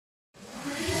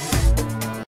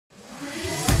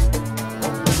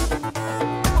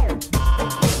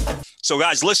So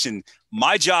guys, listen,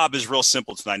 my job is real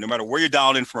simple tonight, no matter where you're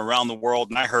dialed in from around the world.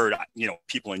 And I heard,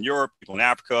 people in Europe, people in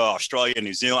Africa, Australia,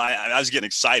 New Zealand. I was getting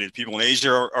excited. People in Asia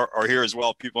are here as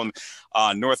well. People in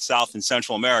North, South, and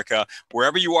Central America.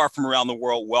 Wherever you are from around the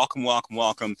world, welcome, welcome,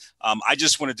 welcome. I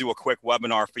just want to do a quick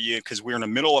webinar for you because we're in the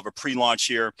middle of a pre-launch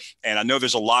here. And I know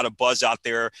there's a lot of buzz out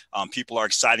there. People are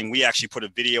exciting. We actually put a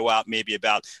video out maybe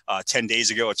about 10 days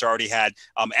ago. It's already had,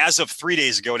 as of 3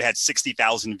 days ago, it had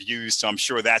 60,000 views. So I'm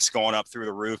sure that's going up through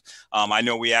the roof. I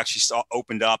know we actually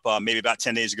opened up maybe about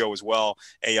 10 days ago as well,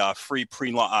 a free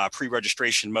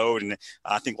pre-registration mode. And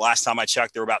I think last time I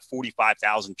checked, there were about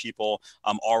 45,000 people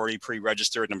already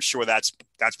pre-registered. And I'm sure that's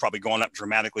probably gone up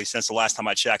dramatically since the last time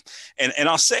I checked. And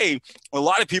I'll say a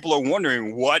lot of people are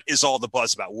wondering, what is all the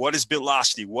buzz about? What is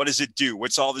Bitlocity? What does it do?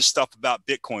 What's all this stuff about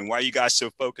Bitcoin? Why are you guys so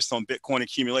focused on Bitcoin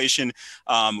accumulation?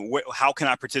 How can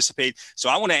I participate? So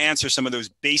I want to answer some of those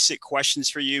basic questions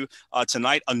for you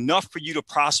tonight, enough for you to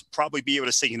probably be able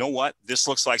to say, you know what, this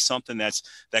looks like something that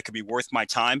could be worth my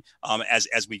time.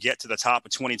 As we get to the top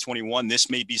of 2021, this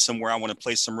may be somewhere I want to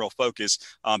place some real focus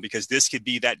because this could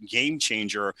be that game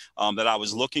changer that I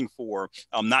was looking for,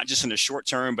 not just in the short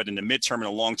term, but in the midterm and the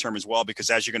long term as well, because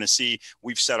as you're going to see,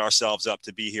 we've set ourselves up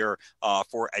to be here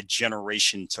for a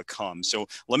generation to come. So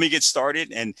let me get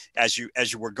started. And as you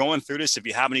were going through this, if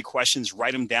you have any questions,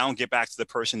 write them down, get back to the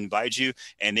person who invited you,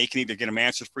 and they can either get them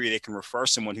answered for you, they can refer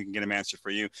someone who can get them answered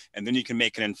for you, and then you can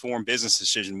make an informed business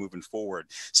decision moving forward.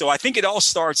 So I think it all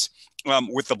starts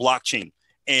with the blockchain.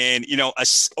 And, a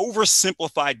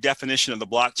oversimplified definition of the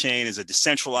blockchain is a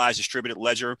decentralized distributed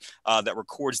ledger that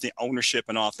records the ownership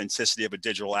and authenticity of a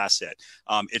digital asset.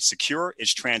 It's secure,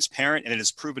 it's transparent, and it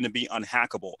is proven to be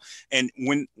unhackable. And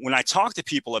when I talk to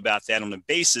people about that on the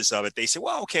basis of it, they say,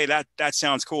 well, okay, that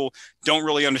sounds cool. Don't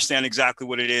really understand exactly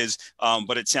what it is,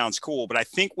 but it sounds cool. But I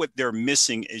think what they're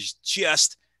missing is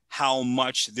just how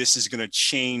much this is going to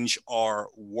change our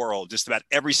world. Just about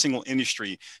every single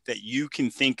industry that you can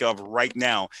think of right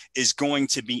now is going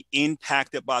to be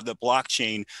impacted by the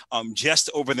blockchain just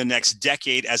over the next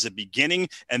decade as a beginning,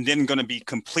 and then going to be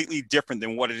completely different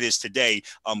than what it is today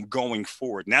going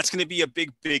forward. And that's going to be a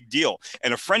big, big deal.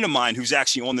 And a friend of mine who's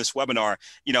actually on this webinar,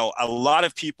 a lot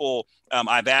of people,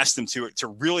 I've asked them to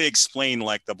really explain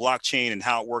like the blockchain and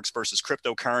how it works versus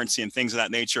cryptocurrency and things of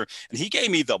that nature. And he gave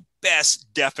me the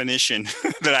best definition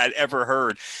that I'd ever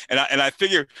heard. And I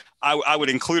figured I would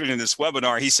include it in this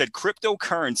webinar. He said,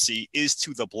 cryptocurrency is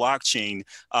to the blockchain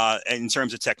in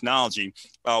terms of technology,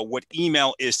 what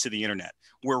email is to the internet.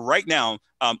 Where right now,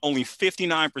 only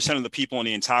 59% of the people in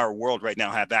the entire world right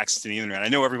now have access to the internet. I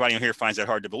know everybody on here finds that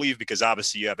hard to believe because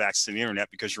obviously you have access to the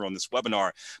internet because you're on this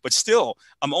webinar, but still,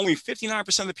 only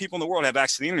 59% of the people in the world have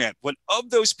access to the internet. But of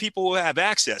those people who have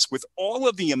access, with all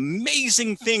of the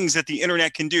amazing things that the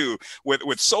internet can do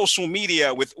with social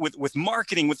media, with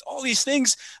marketing, with all these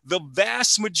things, the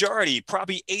vast majority,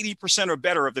 probably 80% or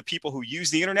better of the people who use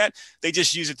the internet, they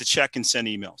just use it to check and send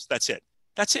emails. That's it.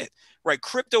 That's it. Right.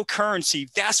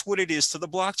 Cryptocurrency, that's what it is to the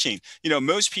blockchain.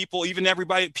 Most people, even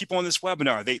people on this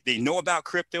webinar, they know about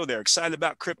crypto. They're excited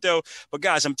about crypto. But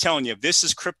guys, I'm telling you, if this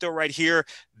is crypto right here,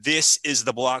 this is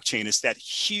the blockchain. It's that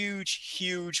huge,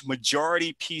 huge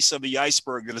majority piece of the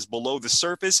iceberg that is below the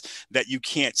surface that you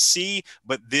can't see.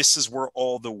 But this is where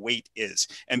all the weight is.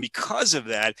 And because of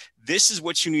that, this is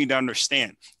what you need to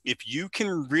understand. If you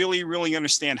can really, really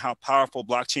understand how powerful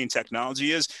blockchain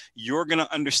technology is, you're going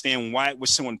to understand why it was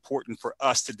so important for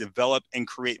us to develop and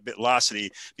create Bitlocity,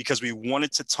 because we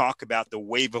wanted to talk about the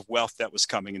wave of wealth that was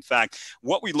coming. In fact,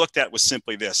 what we looked at was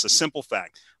simply this, a simple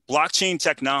fact. Blockchain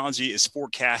technology is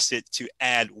forecasted to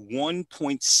add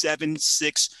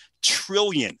 1.76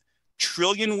 trillion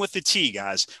with a T,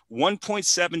 guys,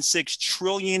 $1.76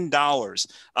 trillion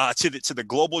to the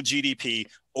global GDP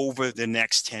over the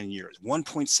next 10 years,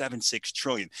 1.76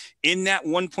 trillion. In that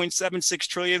 1.76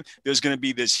 trillion, there's going to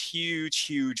be this huge,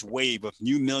 huge wave of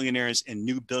new millionaires and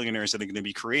new billionaires that are going to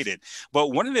be created.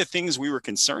 But one of the things we were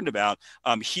concerned about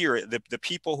here, the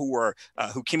people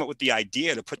who came up with the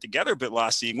idea to put together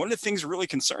Bitlocity, one of the things we're really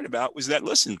concerned about was that,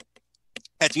 listen,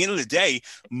 at the end of the day,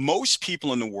 most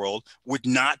people in the world would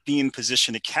not be in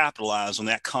position to capitalize on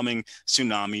that coming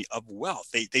tsunami of wealth.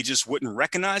 They just wouldn't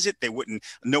recognize it. They wouldn't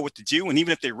know what to do. And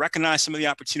even if they recognize some of the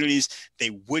opportunities,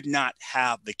 they would not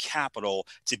have the capital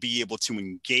to be able to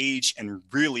engage and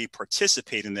really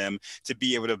participate in them, to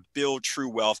be able to build true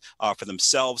wealth for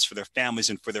themselves, for their families,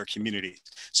 and for their communities.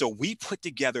 So we put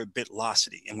together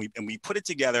Bitlocity, and we put it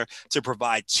together to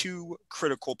provide two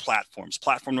critical platforms.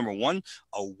 Platform number one,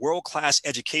 a world-class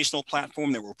educational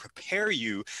platform that will prepare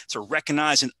you to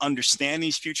recognize and understand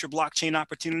these future blockchain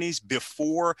opportunities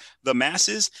before the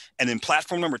masses. And then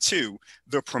platform number 2,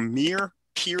 the premier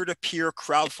peer-to-peer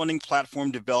crowdfunding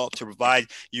platform developed to provide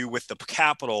you with the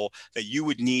capital that you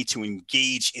would need to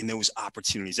engage in those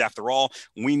opportunities. After all,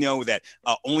 we know that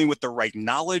only with the right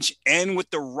knowledge and with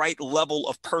the right level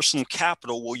of personal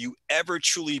capital will you ever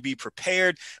truly be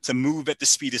prepared to move at the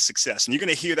speed of success. And you're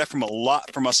going to hear that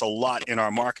from us a lot in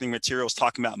our marketing materials,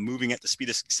 talking about moving at the speed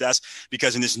of success,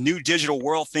 because in this new digital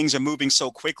world, things are moving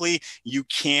so quickly, you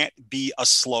can't be a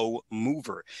slow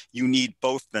mover. You need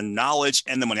both the knowledge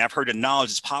and the money. I've heard that knowledge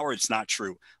is power. It's not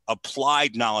true.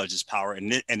 Applied knowledge is power.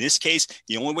 And in this case,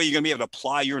 the only way you're going to be able to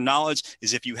apply your knowledge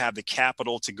is if you have the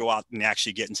capital to go out and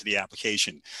actually get into the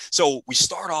application. So we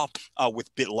start off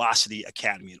with Bitlocity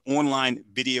Academy, an online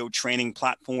video training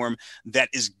platform that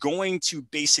is going to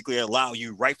basically allow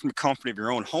you, right from the comfort of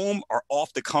your own home or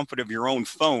off the comfort of your own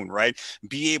phone, right,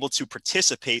 be able to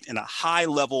participate in a high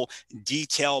level,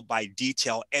 detail by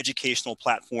detail educational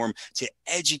platform to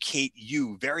educate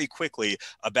you very quickly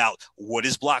about what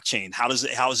is blockchain, how is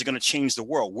it going to change the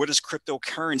world? What is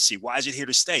cryptocurrency? Why is it here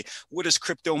to stay? What is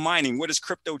crypto mining? What is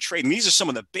crypto trading? These are some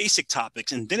of the basic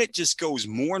topics. And then it just goes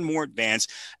more and more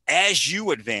advanced as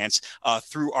you advance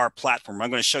through our platform. I'm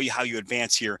going to show you how you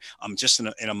advance here just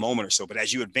in a moment or so. But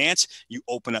as you advance, you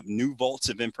open up new vaults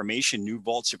of information, new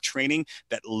vaults of training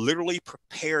that literally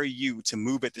prepare you to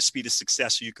move at the speed of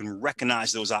success so you can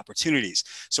recognize those opportunities.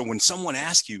 So when someone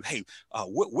asks you, hey,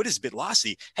 what is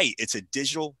Bitlocity? Hey, it's a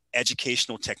digital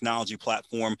educational technology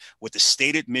platform with the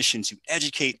stated mission to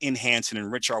educate, enhance, and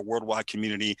enrich our worldwide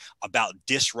community about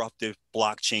disruptive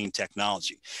blockchain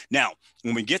technology. Now,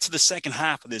 when we get to the second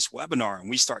half of this webinar and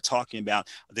we start talking about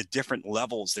the different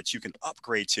levels that you can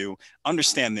upgrade to,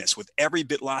 understand this: with every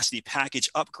Bitlocity package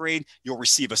upgrade, you'll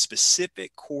receive a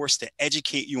specific course to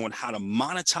educate you on how to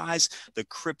monetize the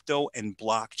crypto and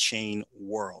blockchain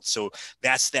world. So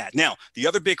that's that. Now, the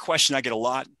other big question I get a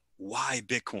lot: why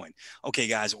Bitcoin? Okay,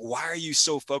 guys, why are you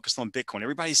so focused on Bitcoin?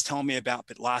 Everybody's telling me about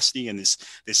Bitlocity and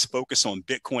this focus on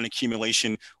Bitcoin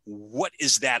accumulation. What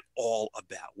is that all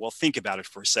about? Well, think about it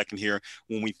for a second here.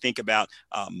 When we think about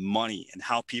money and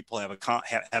how people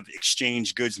have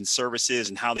exchanged goods and services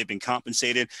and how they've been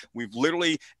compensated, we've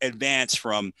literally advanced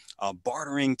from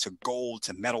bartering to gold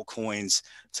to metal coins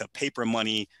to paper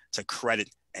money to credit,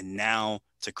 and now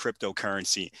to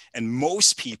cryptocurrency. And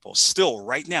most people still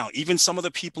right now, even some of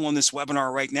the people on this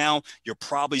webinar right now, you're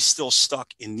probably still stuck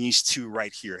in these two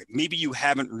right here. Maybe you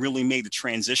haven't really made the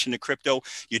transition to crypto.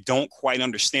 You don't quite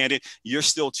understand it. You're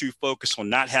still too focused on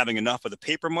not having enough of the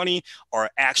paper money or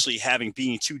actually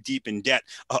being too deep in debt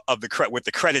with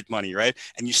the credit money, right?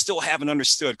 And you still haven't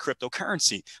understood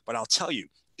cryptocurrency. But I'll tell you,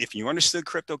 if you understood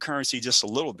cryptocurrency just a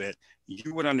little bit,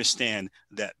 you would understand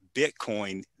that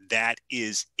Bitcoin, that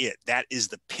is it. That is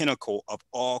the pinnacle of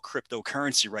all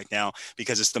cryptocurrency right now,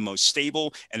 because it's the most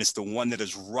stable and it's the one that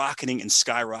is rocketing and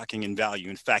skyrocketing in value.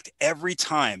 In fact, every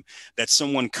time that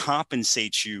someone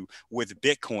compensates you with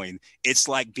Bitcoin, it's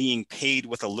like being paid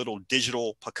with a little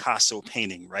digital Picasso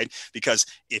painting, right? Because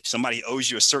if somebody owes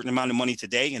you a certain amount of money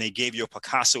today and they gave you a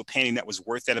Picasso painting that was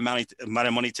worth that amount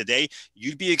of money today,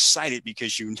 you'd be excited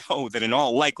because you know that in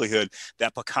all likelihood,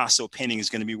 that Picasso painting is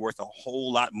going to be worth a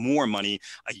whole lot more money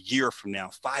a year from now,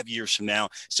 5 years from now.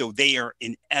 So they are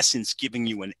in essence giving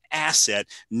you an asset,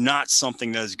 not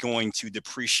something that is going to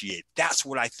depreciate. That's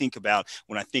what I think about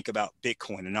when I think about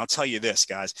Bitcoin. And I'll tell you this,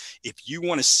 guys, if you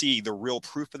want to see the real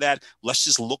proof of that, let's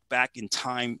just look back in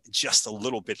time just a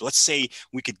little bit. Let's say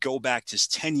we could go back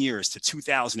just 10 years to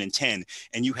 2010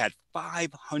 and you had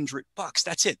 $500.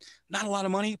 That's it. Not a lot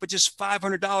of money, but just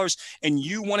 $500. And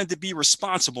you wanted to be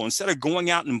responsible. Instead of going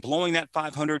out and blowing that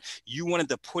 500, you wanted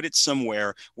to put it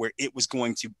somewhere where it was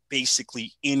going to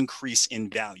basically increase in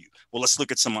value. Well, let's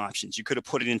look at some options. You could have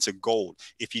put it into gold.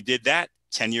 If you did that,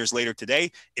 10 years later today,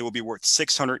 it will be worth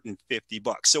 $650.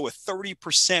 So a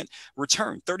 30%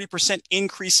 return, 30%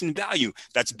 increase in value.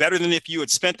 That's better than if you had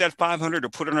spent that 500 or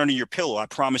put it under your pillow. I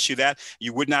promise you that.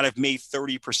 You would not have made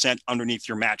 30% underneath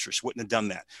your mattress. Wouldn't have done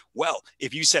that. Well,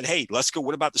 if you said, hey, let's go,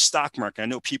 what about the stock market? I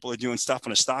know people are doing stuff on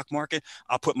the stock market.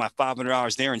 I'll put my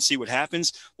 $500 there and see what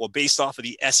happens. Well, based off of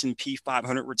the S&P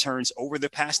 500 returns over the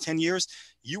past 10 years,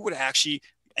 you would actually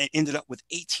ended up with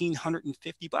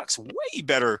 $1,850, way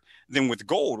better than with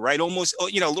gold, right? Almost, a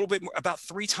little bit more, about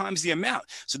 3 times the amount.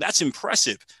 So that's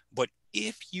impressive. But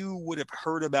if you would have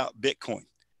heard about Bitcoin,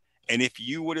 and if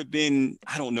you would have been,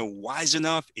 I don't know, wise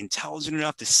enough, intelligent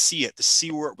enough to see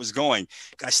where it was going.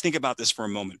 Guys, think about this for a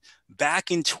moment.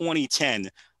 Back in 2010,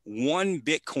 one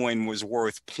Bitcoin was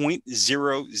worth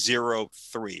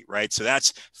 0.003, right? So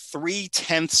that's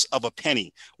 0.3 of a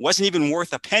penny. Wasn't even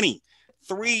worth a penny.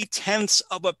 0.3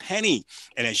 of a penny.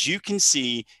 And as you can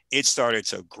see, it started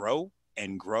to grow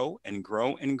and grow and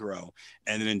grow and grow.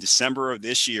 And then in December of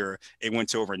this year, it went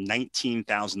to over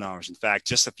 $19,000. In fact,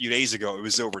 just a few days ago, it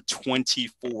was over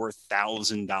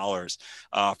 $24,000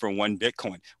 for one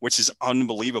Bitcoin, which is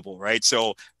unbelievable, right?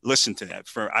 So listen to that.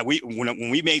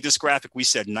 When we made this graphic, we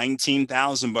said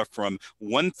 19,000, but from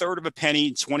 1/3 of a penny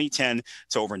in 2010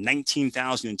 to over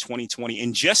 19,000 in 2020.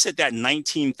 And just at that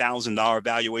 $19,000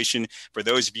 valuation, for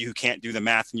those of you who can't do the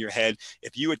math in your head,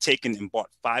 if you had taken and bought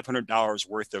 $500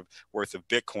 worth of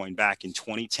Bitcoin back in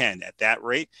 2010 at that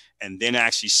rate, and then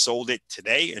actually sold it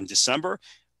today in December,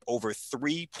 over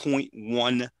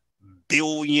 $3.1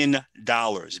 billion,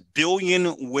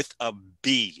 billion with a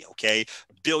B, okay? $1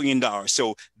 billion.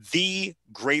 So the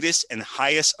greatest and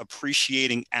highest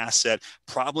appreciating asset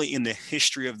probably in the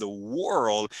history of the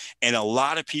world. And a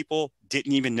lot of people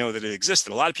didn't even know that it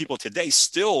existed. A lot of people today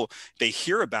still, they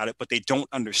hear about it, but they don't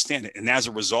understand it. And as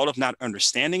a result of not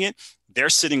understanding it, they're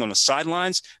sitting on the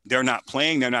sidelines. They're not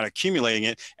playing. They're not accumulating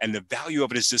it. And the value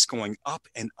of it is just going up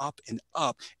and up and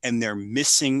up. And they're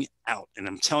missing out. And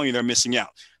I'm telling you, they're missing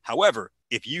out. However,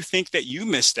 if you think that you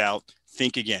missed out,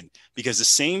 think again, because the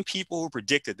same people who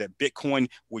predicted that Bitcoin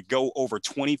would go over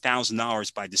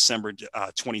 $20,000 by December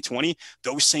 2020,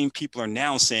 those same people are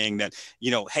now saying that,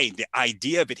 hey, the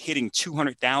idea of it hitting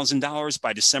 $200,000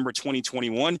 by December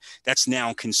 2021, that's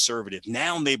now conservative.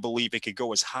 Now they believe it could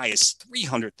go as high as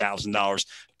 $300,000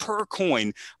 per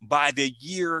coin by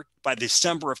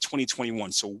December of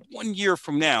 2021. So 1 year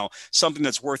from now, something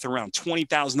that's worth around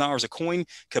 $20,000 a coin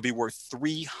could be worth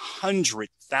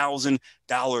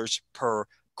 $300,000 per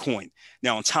coin.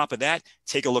 Now, on top of that,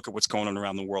 take a look at what's going on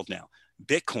around the world now.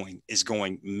 Bitcoin is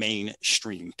going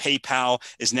mainstream. PayPal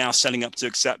is now setting up to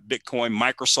accept Bitcoin.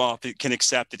 Microsoft can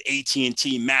accept it.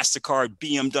 AT&T, MasterCard,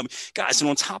 BMW. Guys, and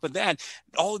on top of that,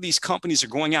 all of these companies are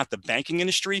going out the banking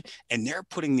industry, and they're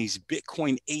putting these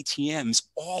Bitcoin ATMs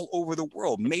all over the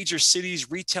world. Major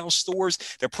cities, retail stores,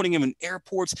 they're putting them in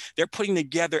airports. They're putting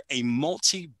together a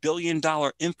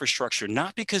multi-billion-dollar infrastructure,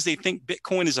 not because they think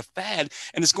Bitcoin is a fad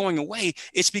and it's going away.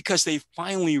 It's because they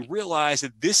finally realize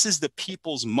that this is the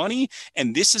people's money,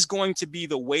 and this is going to be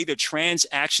the way the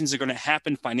transactions are going to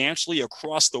happen financially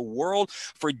across the world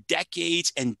for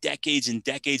decades and decades and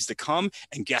decades to come.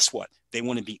 And guess what? They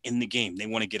want to be in the game. They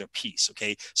want to get a piece,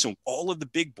 okay? So all of the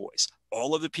big boys,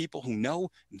 all of the people who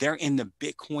know, they're in the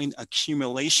Bitcoin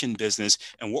accumulation business.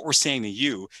 And what we're saying to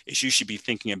you is you should be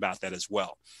thinking about that as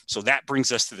well. So that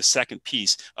brings us to the second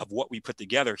piece of what we put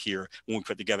together here when we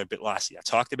put together Bitlocity. I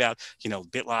talked about,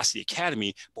 Bitlocity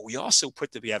Academy, but we also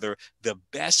put together the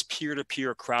best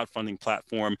peer-to-peer crowdfunding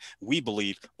platform we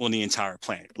believe on the entire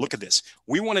planet. Look at this.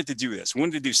 We wanted to do this. We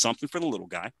wanted to do something for the little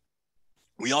guy.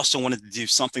 We also wanted to do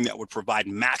something that would provide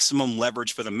maximum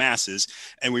leverage for the masses.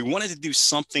 And we wanted to do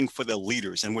something for the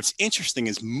leaders. And what's interesting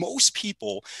is most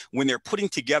people, when they're putting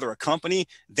together a company,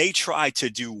 they try to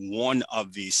do one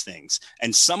of these things.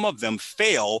 And some of them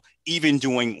fail even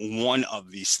doing one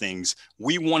of these things.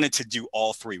 We wanted to do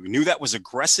all three. We knew that was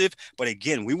aggressive, but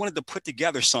again, we wanted to put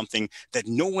together something that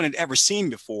no one had ever seen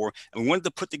before. And we wanted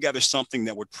to put together something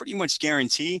that would pretty much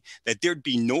guarantee that there'd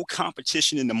be no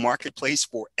competition in the marketplace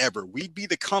forever. We'd be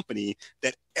the company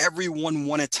that everyone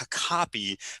wanted to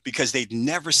copy because they'd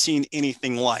never seen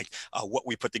anything like what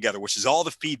we put together, which is all the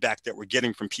feedback that we're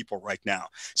getting from people right now.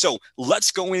 So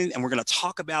let's go in and we're going to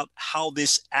talk about how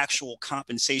this actual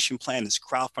compensation plan, this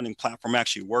crowdfunding platform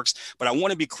actually works. But I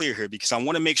want to be clear here because I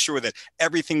want to make sure that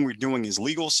everything we're doing is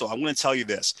legal. So I want to tell you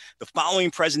this. The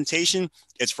following presentation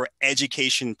is for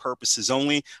education purposes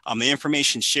only. The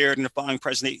information shared in the following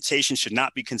presentation should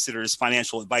not be considered as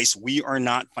financial advice. We are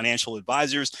not financial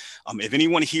advisors. If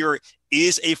anyone here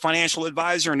is a financial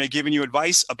advisor and they're giving you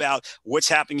advice about what's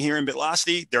happening here in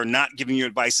Bitlocity, they're not giving you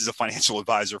advice as a financial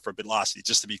advisor for Bitlocity,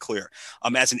 just to be clear.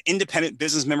 As an independent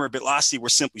business member of Bitlocity, we're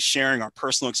simply sharing our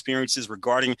personal experiences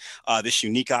regarding this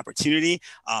unique opportunity.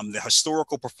 The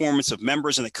historical performance of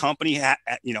members in the company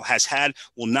has had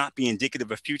will not be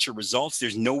indicative of future results.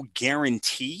 There's no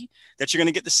guarantee that you're going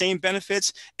to get the same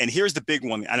benefits. And here's the big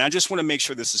one. And I just want to make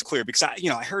sure this is clear because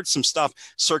I heard some stuff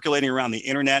circulating around the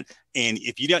internet. And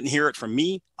if you didn't hear it from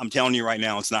me, I'm telling you right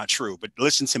now, it's not true. But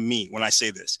listen to me when I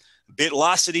say this.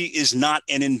 Bitlocity is not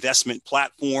an investment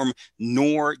platform,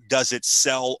 nor does it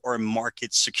sell or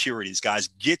market securities. Guys,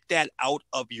 get that out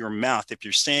of your mouth. If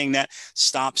you're saying that,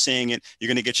 stop saying it. You're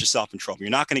going to get yourself in trouble. You're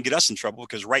not going to get us in trouble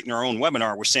because right in our own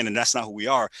webinar, we're saying that that's not who we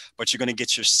are, but you're going to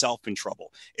get yourself in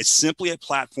trouble. It's simply a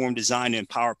platform designed to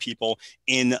empower people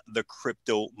in the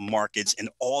crypto markets. And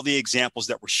all the examples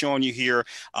that we're showing you here,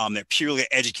 that purely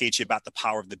educate you about the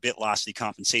power of the Bitlocity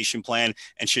compensation plan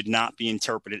and should not be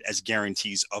interpreted as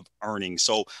guarantees of earnings.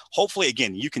 So hopefully,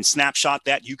 again, you can snapshot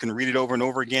that. You can read it over and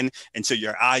over again until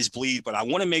your eyes bleed. But I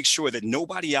want to make sure that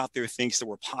nobody out there thinks that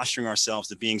we're posturing ourselves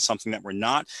to being something that we're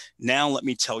not. Now, let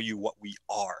me tell you what we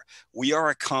are. We are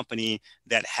a company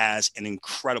that has an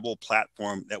incredible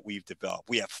platform that we've developed.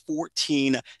 We have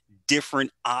 14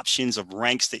 different options of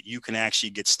ranks that you can actually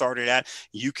get started at.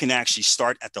 You can actually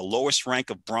start at the lowest rank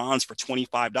of bronze for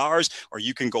 $25, or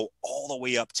you can go all the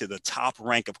way up to the top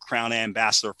rank of Crown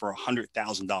Ambassador for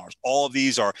 $100,000. All of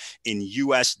these are in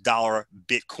US dollar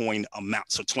Bitcoin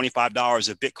amount. So $25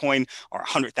 of Bitcoin or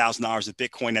 $100,000 of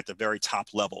Bitcoin at the very top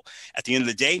level. At the end of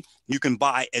the day, you can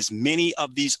buy as many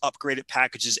of these upgraded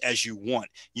packages as you want.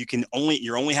 You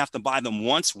only have to buy them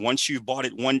once. Once you've bought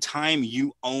it one time,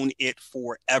 you own it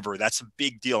forever. That's a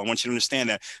big deal. I want you to understand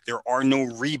that there are no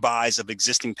rebuys of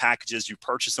existing packages. You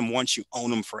purchase them once, you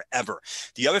own them forever.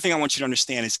 The other thing I want you to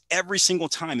understand is every single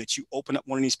time that you open up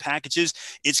one of these packages,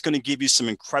 it's going to give you some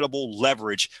incredible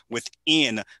leverage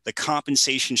within the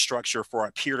compensation structure for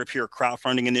our peer-to-peer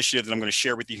crowdfunding initiative that I'm going to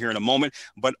share with you here in a moment.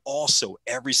 But also,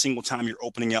 every single time you're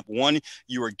opening up one,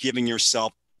 you are giving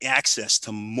yourself access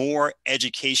to more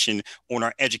education on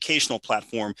our educational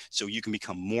platform so you can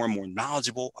become more and more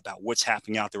knowledgeable about what's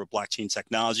happening out there with blockchain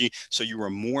technology, so you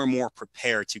are more and more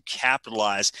prepared to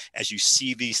capitalize as you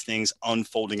see these things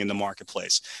unfolding in the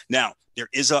marketplace. Now, there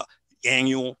is a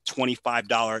annual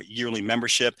 $25 yearly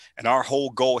membership. And our whole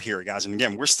goal here, guys, and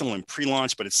again, we're still in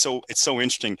pre-launch, but it's so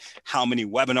interesting how many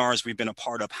webinars we've been a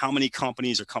part of, how many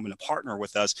companies are coming to partner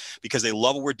with us because they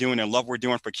love what we're doing and love what we're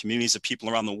doing for communities of people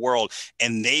around the world.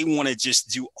 And they want to just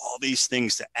do all these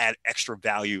things to add extra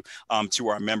value to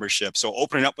our membership. So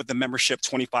opening up with the membership,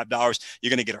 $25, you're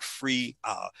going to get a free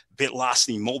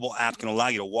Bitlocity mobile app, can allow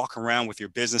you to walk around with your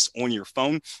business on your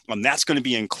phone. That's going to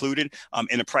be included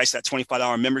in the price of that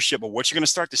 $25 membership. But what you're going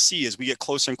to start to see as we get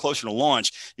closer and closer to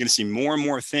launch, you're going to see more and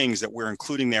more things that we're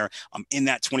including there in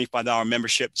that $25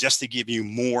 membership just to give you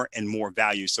more and more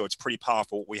value. So it's pretty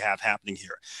powerful what we have happening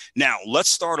here. Now, let's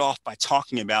start off by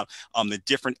talking about the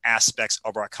different aspects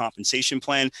of our compensation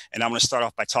plan. And I'm going to start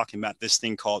off by talking about this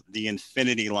thing called the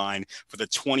Infinity line for the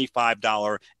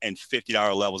 $25 and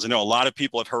 $50 levels. I know a lot of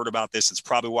people have heard about this. It's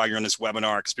probably why you're in this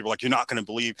webinar, because people are like, you're not going to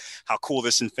believe how cool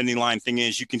this Infinity line thing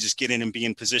is. You can just get in and be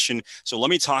in position. So let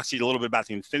me talk to you a little bit about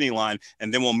the Infinity line,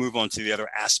 and then we'll move on to the other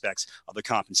aspects of the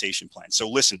compensation plan. So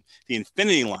listen, the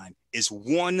Infinity line is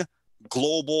one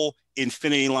global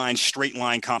infinity line, straight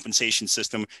line compensation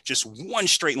system, just one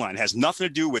straight line. It has nothing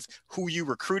to do with who you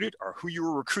recruited or who you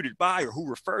were recruited by or who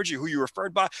referred you, who you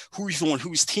referred by, who's on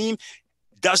whose team.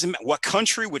 Doesn't matter what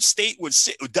country, what state, what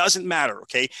city, it doesn't matter,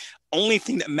 okay? Only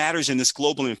thing that matters in this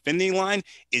global infinity line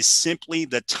is simply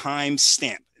the time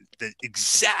stamp. The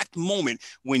exact moment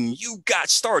when you got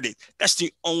started, that's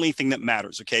the only thing that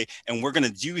matters, okay? And we're going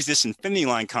to use this Infinity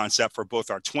Line concept for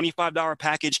both our $25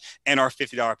 package and our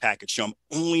 $50 package. So I'm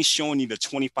only showing you the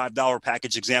 $25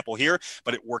 package example here,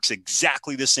 but it works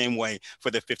exactly the same way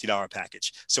for the $50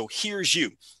 package. So here's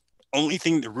you.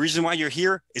 The reason why you're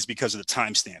here is because of the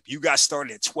timestamp. You got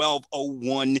started at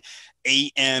 12:01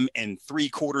 a.m. and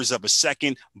 3/4 of a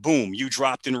second. Boom, you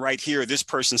dropped in right here. This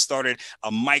person started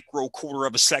a micro quarter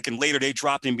of a second later. They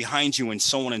dropped in behind you, and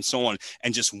so on and so on.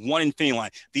 And just one infinity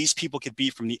line. These people could be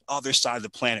from the other side of the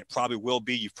planet. Probably will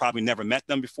be. You've probably never met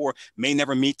them before. May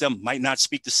never meet them. Might not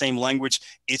speak the same language.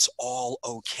 It's all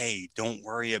okay. Don't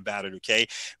worry about it, okay?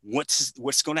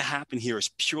 What's going to happen here is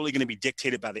purely going to be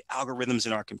dictated by the algorithms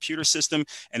in our computer system,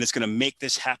 and it's going to make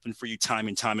this happen for you time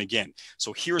and time again.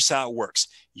 So here's how it works.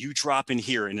 You drop in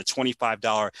here in the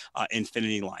 $25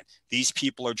 Infinity line. These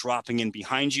people are dropping in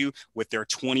behind you with their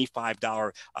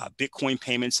 $25 Bitcoin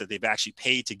payments that they've actually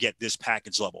paid to get this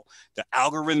package level. The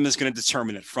algorithm is going to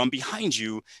determine that from behind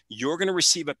you, you're going to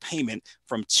receive a payment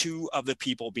from two of the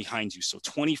people behind you. So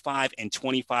 25 and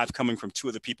 25 coming from two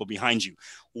of the people behind you.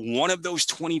 One of those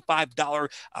 $25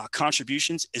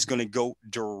 contributions is going to go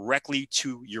directly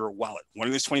to your wallet. One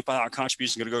of those $25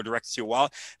 contributions is going to go directly to your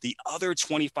wallet. The other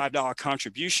 $25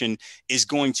 contribution is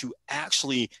going to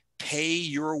actually pay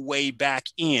your way back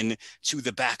in to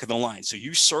the back of the line. So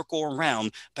you circle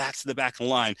around back to the back of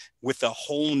the line. with a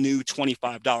whole new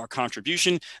 $25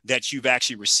 contribution that you've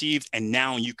actually received, and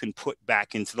now you can put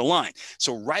back into the line.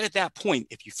 So right at that point,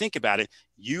 if you think about it,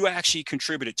 you actually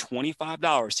contributed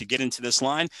 $25 to get into this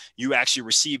line. You actually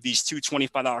received these two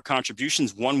 $25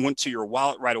 contributions. One went to your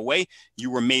wallet right away.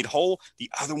 You were made whole. The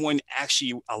other one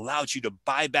actually allowed you to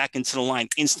buy back into the line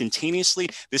instantaneously.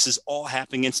 This is all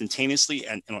happening instantaneously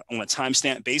and on a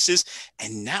timestamp basis.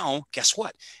 And now, guess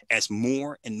what? As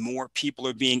more and more people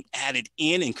are being added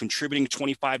in and contributing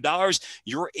 $25,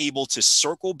 you're able to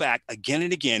circle back again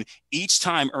and again, each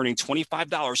time earning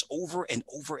 $25 over and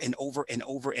over and over and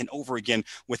over and over again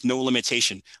with no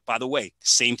limitation. By the way,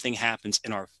 same thing happens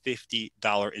in our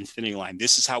 $50 infinity line.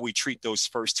 This is how we treat those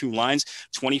first two lines,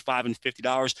 $25 and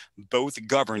 $50, both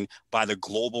governed by the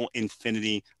global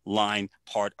infinity line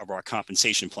part of our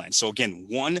compensation plan. So again,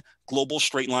 one global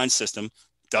straight line system.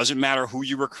 Doesn't matter who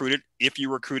you recruited, if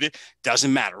you recruited,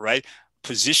 doesn't matter, right?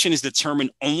 Position is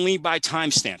determined only by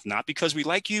timestamp, not because we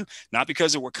like you, not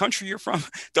because of what country you're from,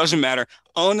 doesn't matter.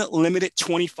 Unlimited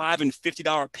 $25 and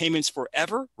 $50 payments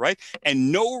forever, right?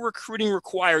 And no recruiting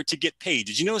required to get paid.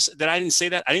 Did you notice that I didn't say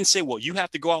that? I didn't say, well, you have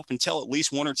to go off and tell at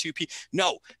least one or two people.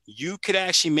 No, you could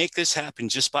actually make this happen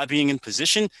just by being in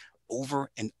position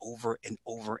over and over and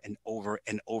over and over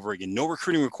and over again. No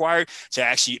recruiting required to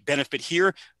actually benefit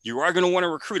here. You are going to want to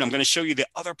recruit. I'm going to show you the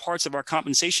other parts of our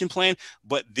compensation plan,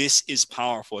 but this is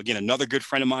powerful. Again, another good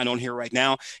friend of mine on here right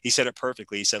now, he said it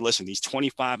perfectly. He said, listen, these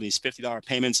 $25 and these $50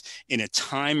 payments in a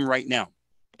time right now,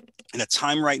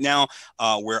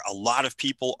 where a lot of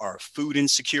people are food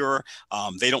insecure.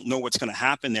 They don't know what's going to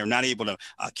happen. They're not able to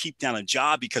keep down a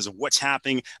job because of what's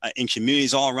happening in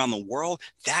communities all around the world.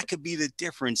 That could be the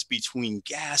difference between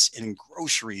gas and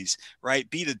groceries, right?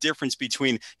 Be the difference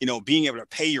between, being able to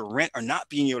pay your rent or not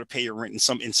being able to pay your rent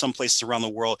in some places around the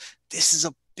world. This is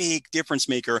a big difference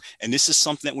maker. And this is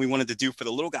something that we wanted to do for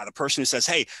the little guy, the person who says,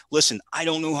 hey, listen, I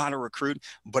don't know how to recruit,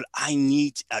 but I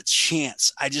need a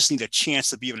chance. I just need a chance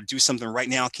to be able to do something right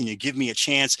now. Can you give me a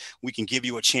chance? We can give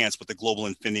you a chance with the Global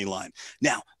Infinity line.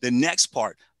 Now, the next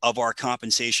part of our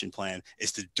compensation plan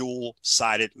is the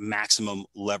dual-sided maximum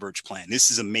leverage plan.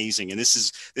 This is amazing. And this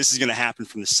is going to happen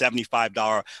from the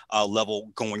 $75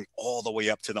 level going all the way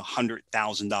up to the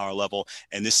 $100,000 level.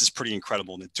 And this is pretty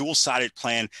incredible. And the dual-sided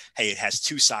plan, hey, it has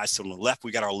two sides. So on the left,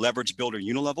 we got our leverage builder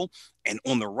unilevel. And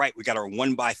on the right, we got our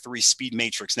 1x3 speed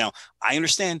matrix. Now, I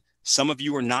understand some of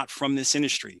you are not from this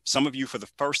industry. Some of you, for the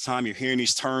first time, you're hearing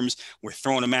these terms. We're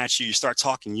throwing them at you. You start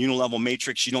talking unilevel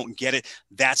matrix. You don't get it.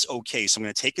 That's okay. So I'm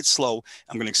going to take it slow.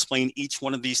 I'm going to explain each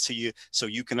one of these to you so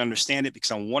you can understand it, because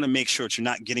I want to make sure that you're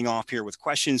not getting off here with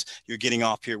questions. You're getting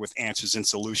off here with answers and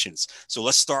solutions. So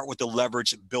let's start with the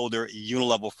leverage builder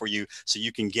unilevel for you so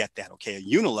you can get that. Okay, a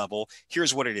unilevel,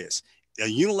 here's what it is. A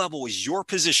unilevel is your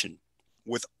position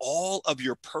with all of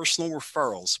your personal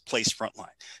referrals placed frontline.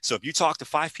 So if you talk to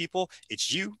 5 people,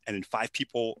 it's you and then 5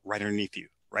 people right underneath you,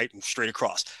 right? Straight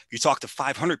across. If you talk to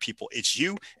 500 people, it's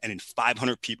you and then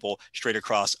 500 people straight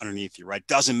across underneath you, right?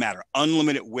 Doesn't matter.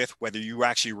 Unlimited width, whether you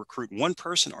actually recruit one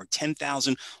person or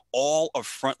 10,000, all of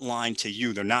frontline to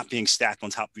you. They're not being stacked on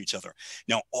top of each other.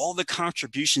 Now, all the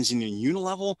contributions in your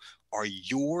unilevel are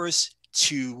yours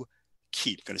to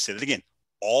keep. I'm going to say that again.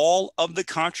 All of the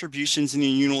contributions in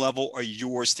the unilevel are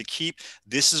yours to keep.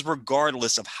 This is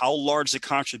regardless of how large the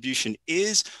contribution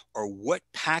is or what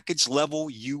package level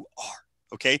you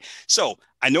are. Okay. So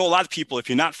I know a lot of people, if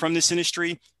you're not from this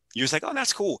industry, you're just like, oh,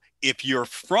 that's cool. If you're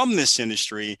from this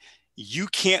industry, you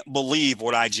can't believe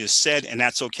what I just said, and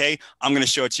that's okay. I'm going to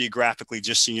show it to you graphically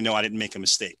just so you know I didn't make a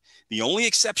mistake. The only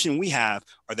exception we have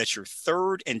are that your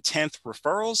 3rd and 10th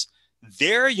referrals,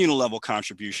 their unilevel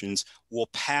contributions will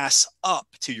pass up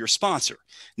to your sponsor.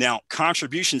 Now,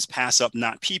 contributions pass up,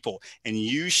 not people. And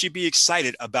you should be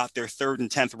excited about their 3rd and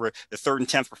 10th, the 3rd and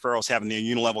 10th referrals having their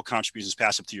unilevel contributions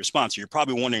pass up to your sponsor. You're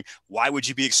probably wondering, why would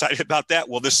you be excited about that?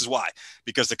 Well, this is why.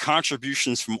 Because the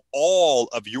contributions from all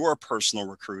of your personal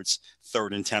recruits,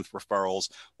 3rd and 10th referrals,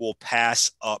 will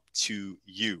pass up to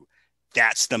you.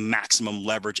 That's the maximum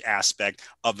leverage aspect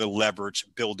of the leverage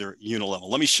builder unilevel.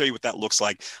 Let me show you what that looks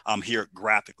like here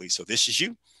graphically. So this is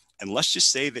you. And let's just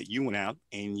say that you went out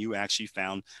and you actually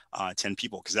found 10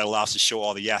 people, because that allows us to show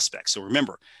all the aspects. So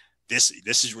remember, this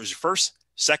is your first,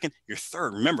 second, your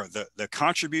third. Remember, the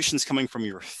contributions coming from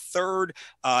your 3rd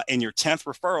and your 10th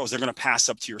referrals, they're going to pass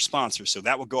up to your sponsor. So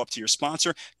that will go up to your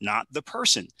sponsor, not the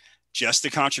person. Just the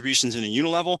contributions in the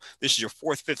unilevel. This is your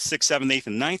 4th, 5th, 6th, 7th, 8th,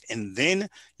 and 9th. And then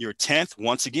your 10th,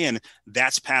 once again,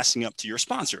 that's passing up to your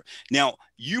sponsor. Now,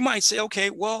 you might say,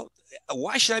 okay, well,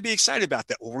 why should I be excited about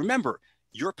that? Well, remember,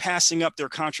 you're passing up their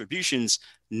contributions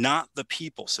not the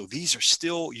people. So these are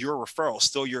still your referrals,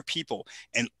 still your people.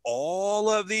 And all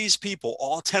of these people,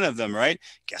 all 10 of them, right?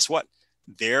 Guess what?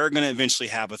 They're going to eventually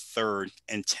have a third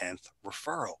and 10th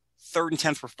referral, third and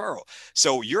 10th referral.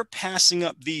 So you're passing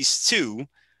up these two,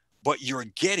 but you're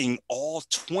getting all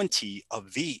 20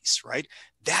 of these, right?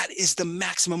 That is the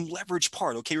maximum leverage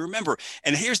part. Okay, remember,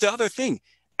 and here's the other thing.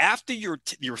 After your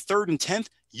third and 10th,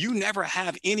 you never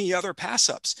have any other pass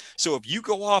ups. So if you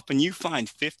go off and you find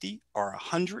 50 or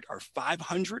 100 or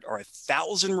 500 or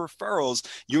 1,000 referrals,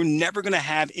 you're never going to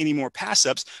have any more pass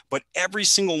ups. But every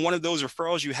single one of those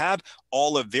referrals you have,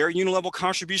 all of their unilevel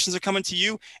contributions are coming to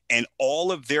you, and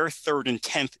all of their third and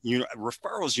 10th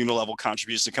referrals unilevel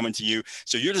contributions are coming to you.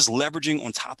 So you're just leveraging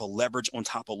on top of leverage on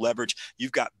top of leverage.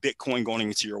 You've got Bitcoin going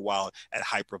into your wallet at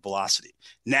hyper velocity.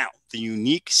 Now, the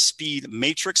unique speed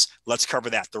matrix, let's cover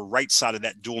that, the right side of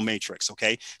that dual matrix.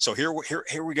 Okay, so here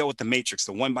we go with the matrix,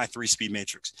 the 1x3 speed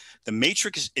matrix. The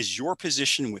matrix is your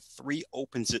position with 3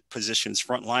 open positions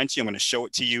front line to you. I'm going to show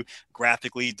it to you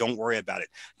graphically. Don't worry about it.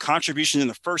 Contributions in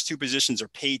the first 2 positions are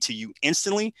paid to you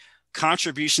instantly.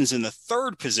 Contributions in the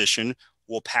third position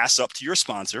will pass up to your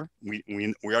sponsor.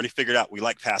 We already figured out we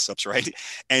like pass ups, right?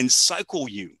 And cycle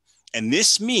you. And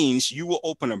this means you will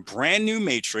open a brand new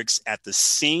matrix at the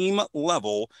same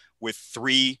level with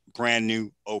 3 brand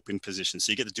new open positions.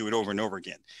 So you get to do it over and over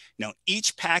again. Now,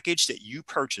 each package that you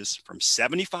purchase from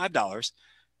 $75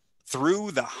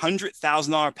 through the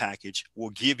 $100,000 package will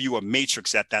give you a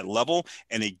matrix at that level.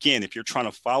 And again, if you're trying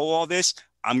to follow all this,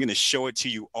 I'm going to show it to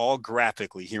you all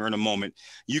graphically here in a moment.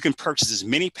 You can purchase as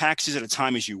many packages at a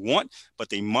time as you want, but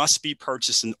they must be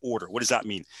purchased in order. What does that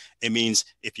mean? It means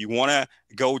if you want to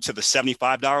go to the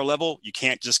 $75 level, you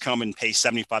can't just come and pay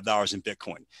 $75 in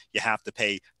Bitcoin. You have to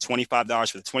pay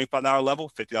 $25 for the $25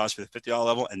 level, $50 for the $50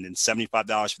 level, and then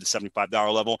 $75 for the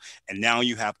 $75 level. And now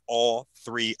you have all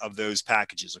 3 of those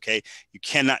packages, okay? You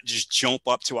cannot just jump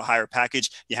up to a higher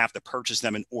package. You have to purchase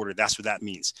them in order. That's what that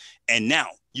means. And now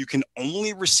you can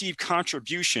only receive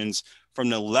contributions from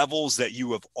the levels that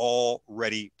you have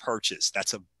already purchased.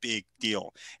 That's a big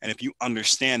deal. And if you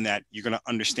understand that, you're going to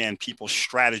understand people's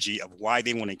strategy of why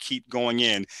they want to keep going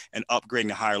in and upgrading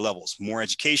to higher levels. More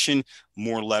education,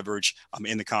 more leverage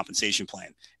in the compensation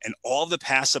plan. And all the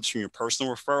pass ups from your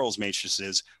personal referrals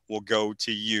matrices will go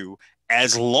to you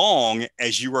as long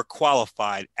as you are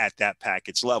qualified at that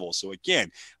package level. So again,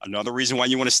 another reason why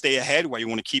you want to stay ahead, why you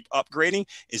want to keep upgrading,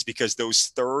 is because those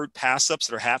third pass ups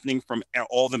that are happening from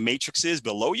all the matrices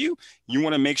below you, you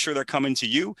want to make sure they're coming to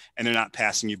you and they're not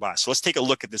passing you by. So let's take a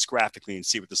look at this graphically and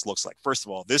see what this looks like. First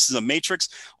of all, this is a matrix.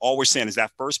 All we're saying is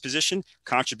that first position,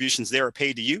 contributions there are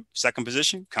paid to you. Second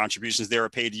position, contributions there are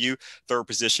paid to you. Third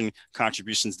position,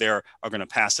 contributions there are going to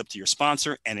pass up to your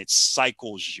sponsor, and it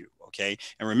cycles you. Okay.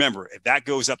 And remember, if that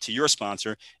goes up to your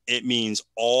sponsor, it means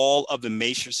all of the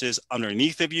matrices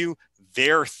underneath of you,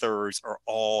 their thirds are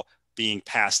all being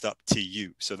passed up to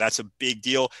you. So that's a big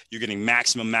deal. You're getting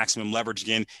maximum leverage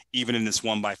again, even in this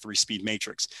 1x3 speed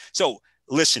matrix. So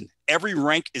listen, every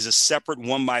rank is a separate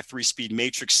 1x3 speed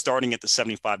matrix starting at the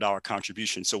 $75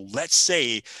 contribution. So let's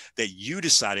say that you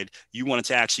decided you wanted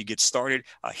to actually get started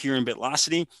here in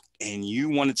Bitlocity, and you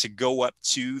wanted to go up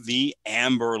to the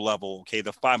amber level, okay,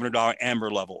 the $500 amber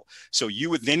level. So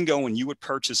you would then go and you would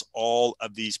purchase all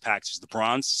of these packages, the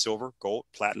bronze, silver, gold,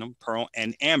 platinum, pearl,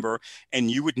 and amber,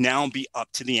 and you would now be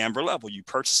up to the amber level. You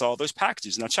purchase all those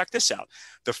packages. Now check this out.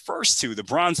 The first 2, the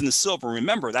bronze and the silver,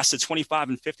 remember, that's the $25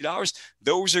 and $50.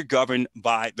 Those are governed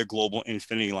by the global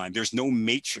infinity line. There's no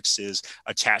matrices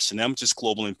attached to them, just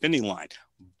global infinity line.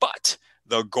 But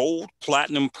the gold,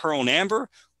 platinum, pearl, and amber,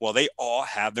 well, they all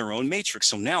have their own matrix.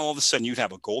 So now all of a sudden you'd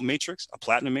have a gold matrix, a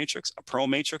platinum matrix, a pearl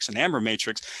matrix, an amber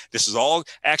matrix. This is all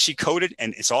actually coded,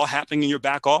 and it's all happening in your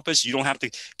back office. You don't have to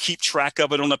keep track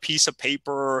of it on a piece of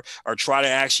paper or try to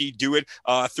actually do it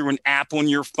through an app on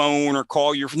your phone or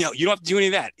call your, no, you don't have to do any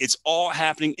of that. It's all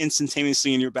happening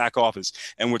instantaneously in your back office.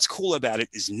 And what's cool about it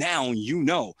is now you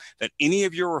know that any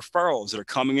of your referrals that are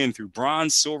coming in through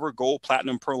bronze, silver, gold,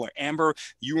 platinum, pearl, or amber,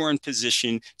 you are in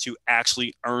position to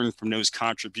actually earn from those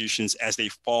contributions as they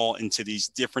fall into these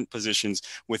different positions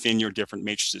within your different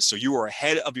matrices. So you are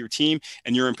ahead of your team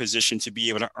and you're in position to be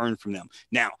able to earn from them.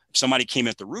 Now, if somebody came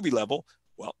at the ruby level,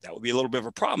 well, that would be a little bit of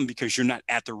a problem because you're not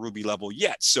at the ruby level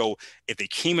yet. So if they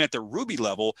came at the ruby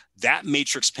level, that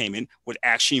matrix payment would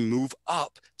actually move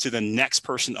up to the next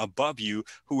person above you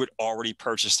who had already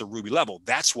purchased the ruby level.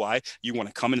 That's why you want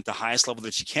to come in at the highest level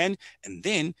that you can. And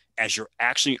then as you're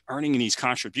actually earning in these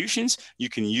contributions, you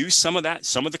can use some of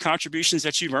the contributions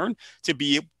that you've earned to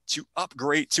be able to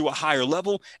upgrade to a higher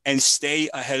level and stay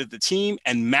ahead of the team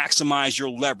and maximize your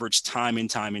leverage time and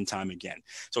time and time again.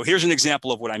 So here's an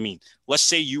example of what I mean. Let's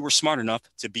say you were smart enough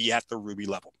to be at the Ruby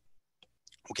level.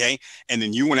 Okay. And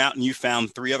then you went out and you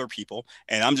found 3 other people.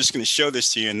 And I'm just going to show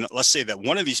this to you. And let's say that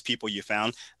one of these people you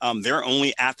found, they're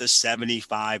only at the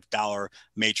 $75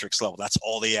 matrix level. That's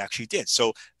all they actually did.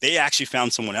 So they actually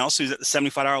found someone else who's at the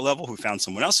 $75 level, who found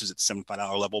someone else who's at the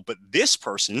 $75 level. But this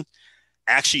person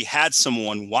actually had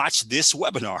someone watch this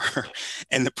webinar.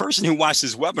 And the person who watched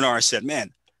this webinar said,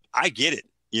 man, I get it.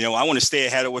 You know, I want to stay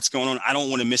ahead of what's going on. I don't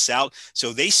want to miss out.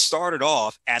 So they started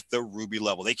off at the Ruby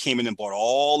level. They came in and bought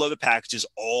all of the packages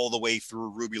all the way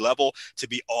through Ruby level to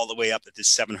be all the way up at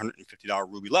this $750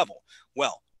 Ruby level.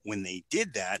 Well, when they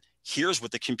did that, here's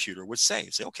what the computer would say.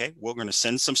 It'd say, okay, we're going to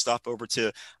send some stuff over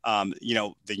to, you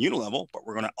know, the unilevel, but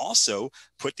we're going to also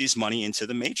put this money into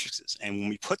the matrices. And when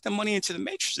we put the money into the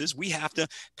matrices, we have to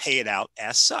pay it out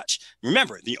as such.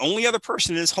 Remember, the only other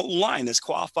person in this whole line that's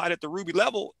qualified at the Ruby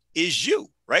level is you,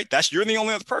 right? You're the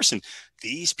only other person.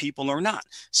 These people are not.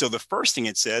 So the first thing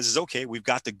it says is, okay, we've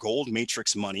got the gold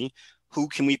matrix money. Who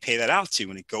can we pay that out to?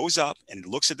 And it goes up and it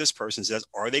looks at this person and says,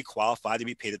 are they qualified to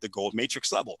be paid at the gold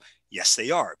matrix level? Yes,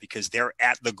 they are, because they're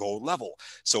at the gold level.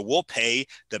 So we'll pay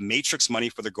the matrix money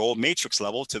for the gold matrix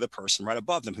level to the person right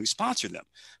above them who sponsored them.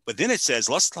 But then it says,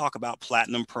 let's talk about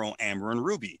platinum, pearl, amber, and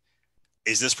ruby.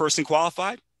 Is this person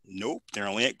qualified? Nope, they're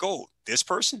only at gold. This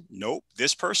person? Nope.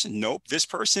 This person? Nope. This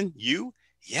person? You?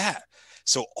 Yeah.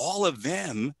 So all of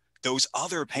them, those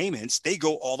other payments, they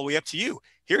go all the way up to you.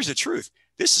 Here's the truth.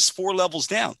 This is 4 levels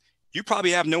down. You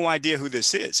probably have no idea who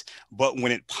this is, but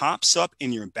when it pops up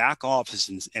in your back office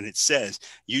and it says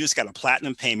you just got a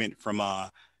platinum payment from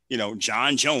you know,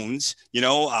 John Jones, you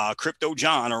know, Crypto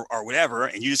John or whatever,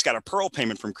 and you just got a pearl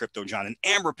payment from Crypto John, an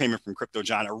amber payment from Crypto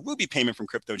John, a ruby payment from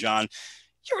Crypto John,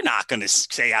 you're not going to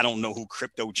say, I don't know who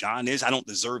Crypto John is. I don't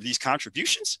deserve these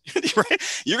contributions. Right?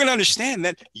 You're going to understand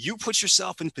that you put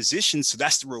yourself in position. So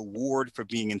that's the reward for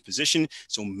being in position.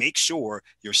 So make sure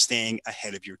you're staying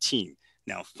ahead of your team.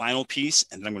 Now, final piece,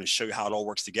 and then I'm going to show you how it all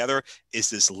works together, is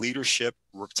this leadership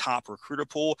top recruiter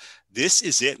pool. This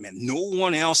is it, man. No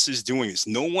one else is doing this.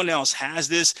 No one else has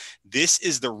this. This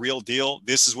is the real deal.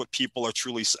 This is what people are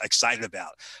truly excited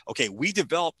about. Okay, we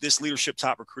developed this leadership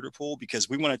top recruiter pool because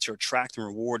we wanted to attract and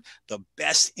reward the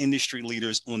best industry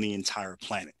leaders on the entire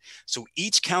planet. So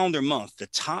each calendar month, the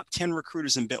top 10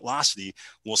 recruiters in Bitlocity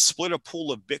will split a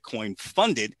pool of Bitcoin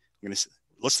funded, listen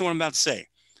to what I'm about to say,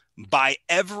 by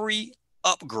every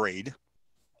upgrade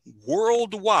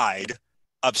worldwide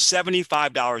of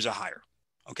 $75 or higher.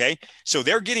 Okay. So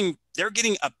they're getting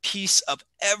a piece of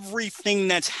everything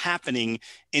that's happening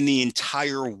in the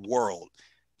entire world.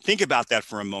 Think about that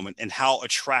for a moment and how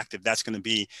attractive that's going to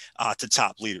be to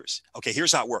top leaders. Okay.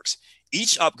 Here's how it works.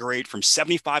 Each upgrade from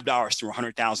 $75 to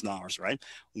 $100,000, right?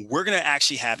 We're going to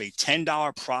actually have a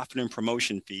 $10 profit and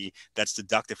promotion fee that's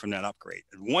deducted from that upgrade.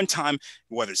 At one time,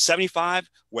 whether it's 75,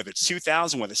 whether it's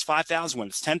 2,000, whether it's 5,000, whether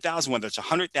it's 10,000, whether it's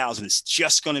 100,000, it's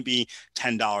just going to be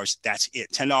 $10. That's it.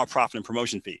 $10 profit and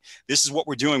promotion fee. This is what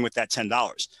we're doing with that $10.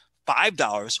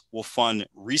 $5 will fund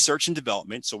research and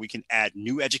development so we can add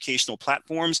new educational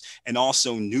platforms and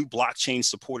also new blockchain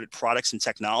supported products and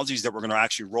technologies that we're going to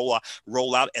actually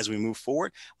roll out as we move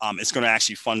forward. It's going to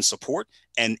actually fund support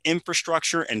and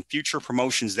infrastructure and future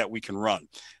promotions that we can run.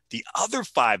 The other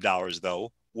 $5,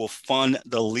 though, will fund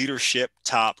the leadership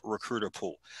top recruiter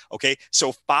pool. Okay,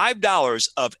 so $5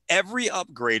 of every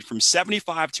upgrade from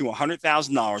 $75 to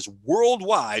 $100,000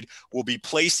 worldwide will be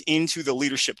placed into the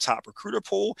leadership top recruiter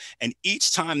pool. And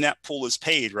each time that pool is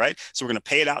paid, right? So we're going to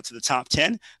pay it out to the top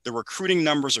 10. The recruiting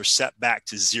numbers are set back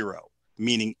to 0,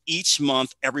 meaning each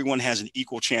month everyone has an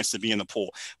equal chance to be in the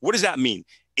pool. What does that mean?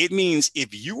 It means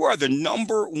if you are the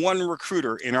 #1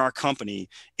 recruiter in our company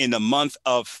in the month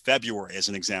of February, as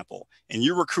an example, and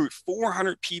you recruit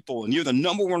 400 people and you're the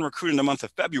 #1 recruit in the month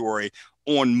of February,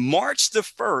 on March the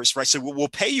 1st, right? So we'll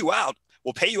pay you out.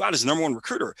 We'll pay you out as the #1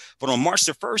 recruiter. But on March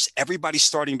the 1st, everybody's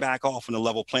starting back off on a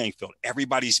level playing field.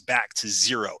 Everybody's back to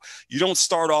 0. You don't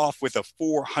start off with a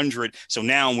 400. So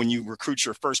now when you recruit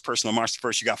your first person on March the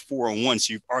 1st, you got 401.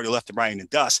 So you've already left the right in the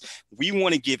dust. We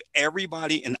want to give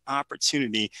everybody an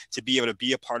opportunity to be able to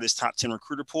be a part of this top 10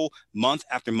 recruiter pool month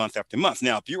after month after month.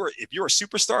 Now, if you're a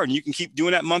superstar and you can keep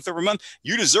doing that month over month,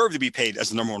 you deserve to be paid as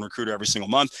the #1 recruiter every single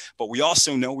month. But we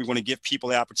also know we want to give people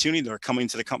the opportunity that are coming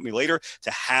to the company later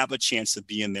to have a chance chance to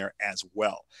be in there as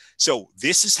well. So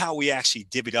this is how we actually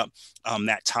divvied up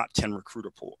that top 10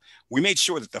 recruiter pool. We made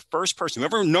sure that the first person,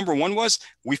 whoever number one was,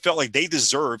 we felt like they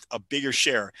deserved a bigger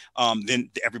share than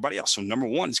everybody else. So number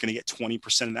one is going to get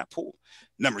 20% of that pool.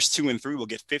 Numbers 2 and 3 will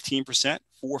get 15%.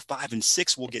 4, 5, and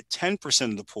 6 will get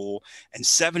 10% of the pool. And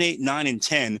 7, 8, 9, and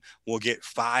 10 will get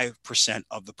 5%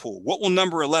 of the pool. What will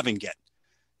number 11 get?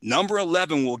 Number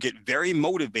 11 will get very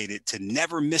motivated to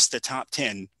never miss the top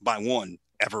 10 by one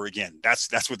ever again.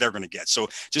 That's what they're going to get. So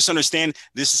just understand,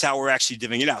 this is how we're actually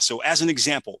divvying it out. So as an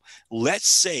example, let's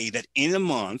say that in a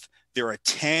month, there are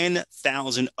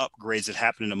 10,000 upgrades that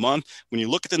happen in a month. When you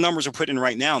look at the numbers we're putting in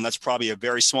right now, and that's probably a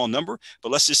very small number,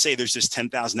 but let's just say there's just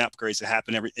 10,000 upgrades that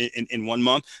happen in 1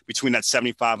 month between that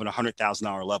 $75,000 and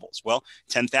 $100,000 levels. Well,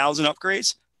 10,000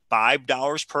 upgrades,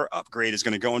 $5 per upgrade is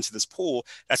going to go into this pool.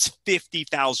 That's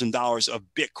 $50,000 of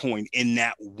Bitcoin in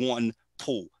that one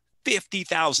pool.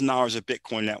 $50,000 of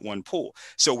Bitcoin in that one pool.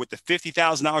 So with the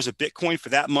 $50,000 of Bitcoin for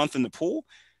that month in the pool,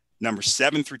 numbers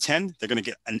 7 through 10, they're going to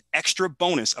get an extra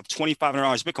bonus of $2,500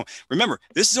 Bitcoin. Remember,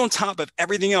 this is on top of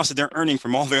everything else that they're earning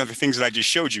from all the other things that I just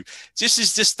showed you. This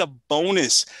is just the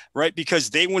bonus, right? Because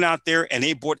they went out there and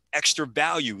they bought extra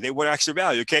value. They bought extra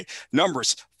value, okay?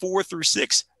 Numbers 4 through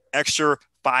 6, extra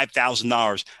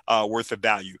 $5,000 worth of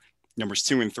value. Numbers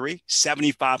 2 and 3,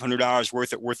 $7,500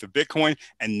 worth of Bitcoin.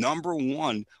 And number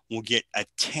one will get a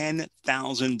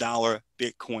 $10,000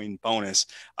 Bitcoin bonus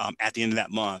at the end of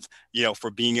that month,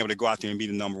 for being able to go out there and be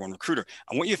the number one recruiter.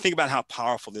 I want you to think about how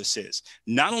powerful this is.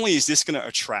 Not only is this going to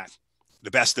attract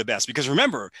the best of the best, because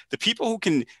remember, the people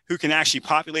who can actually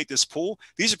populate this pool,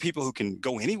 these are people who can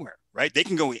go anywhere, right? They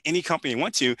can go any company they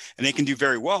want to, and they can do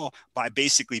very well by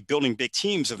basically building big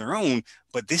teams of their own.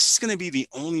 But this is going to be the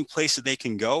only place that they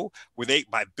can go where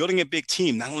by building a big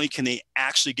team, not only can they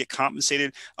actually get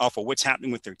compensated for what's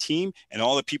happening with their team and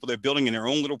all the people they're building in their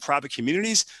own little private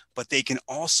communities, but they can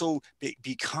also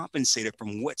be compensated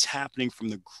from what's happening from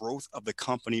the growth of the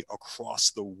company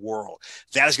across the world.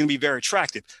 That is going to be very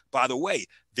attractive. By the way,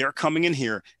 they're coming in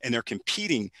here and they're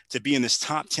competing to be in this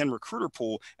top 10 recruiter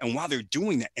pool. And while they're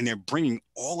doing that, and they're bringing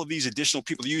all of these additional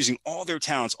people, they're using all their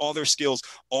talents, all their skills,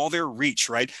 all their reach,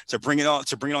 right, to bring it on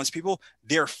to people,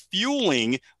 they're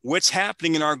fueling what's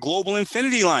happening in our global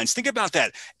infinity lines. Think about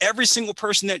that. Every single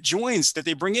person that joins, that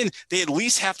they bring in, they at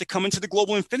least have to come into the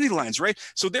global infinity lines, right?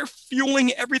 So they're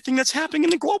fueling everything that's happening in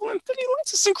the global infinity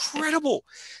lines. It's incredible.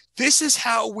 This is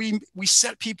how we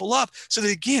set people up so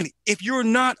that, again, if you're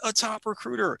not a top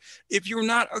recruiter, if you're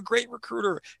not a great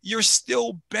recruiter, you're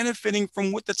still benefiting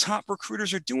from what the top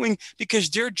recruiters are doing, because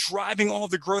they're driving all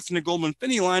the growth in the global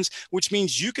infinity lines, which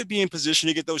means you could be in position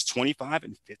to get those $25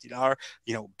 and $50,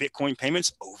 Bitcoin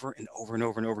payments over and over and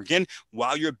over and over again,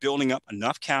 while you're building up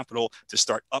enough capital to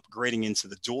start upgrading into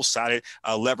the dual-sided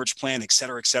leverage plan, et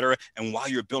cetera, and while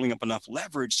you're building up enough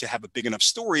leverage to have a big enough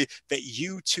story that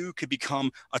you too could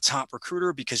become a top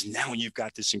recruiter, because now you've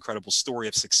got this incredible story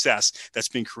of success that's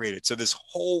been created. So this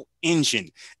whole engine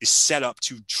is set up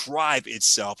to drive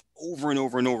itself over and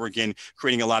over and over again,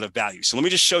 creating a lot of value. So let me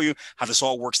just show you how this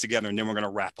all works together, and then we're going to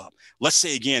wrap up. Let's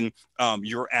say, again,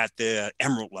 you're at the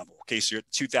emerald level. Okay, so you're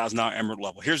at the $2,000 emerald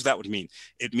level. Here's what that would mean.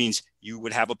 It means you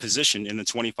would have a position in the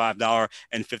 $25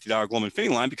 and $50 global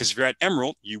infinity line, because if you're at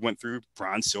emerald, you went through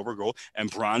bronze, silver, gold, and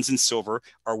bronze and silver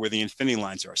are where the infinity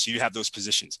lines are. So you have those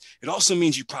positions. It also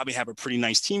means you probably have a pretty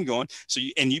nice team going. So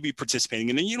you'd be participating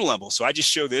in the unilevel. So I just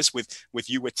show this with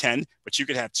you with 10, but you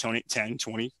could have 10,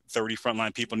 20, 30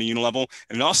 frontline people in the unilevel.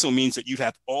 And it also means that you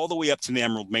have all the way up to the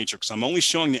emerald matrix. I'm only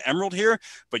showing the emerald here,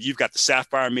 but you've got the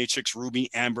sapphire matrix, ruby,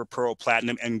 amber, pearl,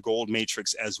 platinum, and gold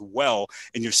matrix as well.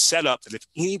 And you're set up that if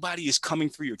anybody is coming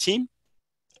through your team,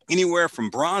 anywhere from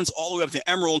bronze all the way up to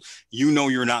emerald,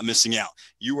 you're not missing out.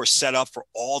 You are set up for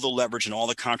all the leverage and all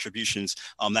the contributions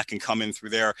that can come in through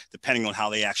there, depending on how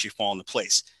they actually fall into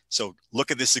place. So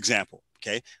look at this example.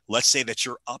 Okay, let's say that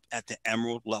you're up at the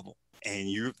emerald level, and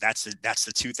that's the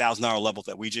 $2,000 level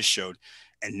that we just showed,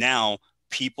 and now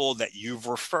people that you've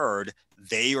referred,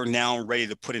 they are now ready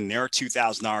to put in their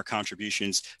 $2,000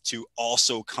 contributions to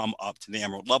also come up to the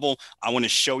emerald level. I want to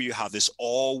show you how this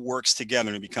all works together,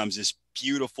 and it becomes this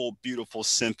beautiful, beautiful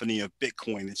symphony of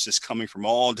Bitcoin. It's just coming from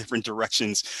all different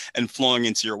directions and flowing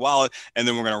into your wallet. And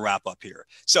then we're going to wrap up here.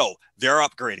 So they're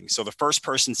upgrading. So the first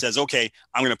person says, okay,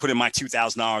 I'm going to put in my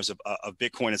 $2,000 of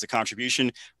Bitcoin as a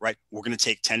contribution, right? We're going to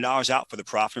take $10 out for the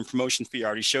profit and promotion fee. I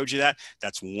already showed you that.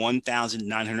 That's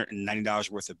 $1,990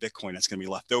 worth of Bitcoin that's going to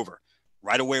be left over.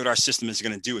 right away what our system is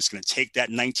going to do, it's going to take that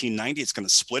 1990, it's going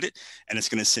to split it, and it's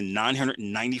going to send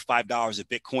 $995 of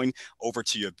Bitcoin over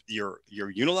to your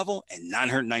unilevel, and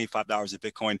 $995 of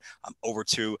Bitcoin over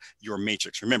to your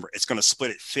matrix. Remember, it's going to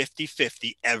split it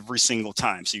 50-50 every single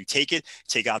time. So you take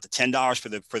out the $10 for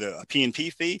the P&P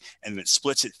fee, and then it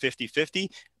splits it 50-50.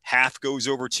 Half goes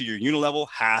over to your unilevel,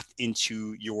 half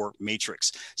into your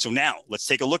matrix. So now let's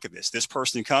take a look at this. This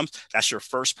person comes, that's your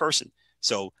first person.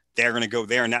 So they're going to go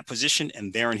there in that position,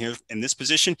 and they're in here in this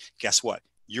position. Guess what?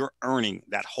 You're earning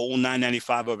that whole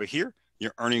 $995 over here.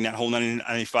 You're earning that whole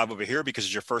 $995 over here because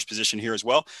it's your first position here as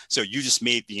well. So you just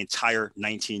made the entire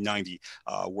 $1990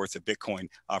 worth of Bitcoin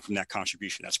from that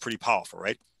contribution. That's pretty powerful,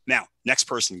 right? Now, next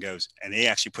person goes and they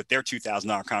actually put their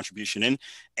 $2,000 contribution in,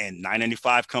 and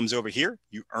 $995 comes over here.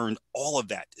 You earned all of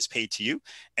that is paid to you,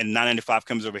 and $995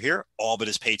 comes over here. All of it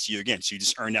is paid to you again. So you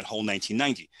just earned that whole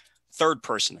 $1990. Third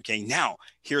person. Okay. Now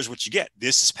here's what you get.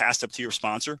 This is passed up to your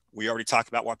sponsor. We already talked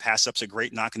about why pass ups are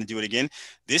great. Not going to do it again.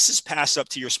 This is passed up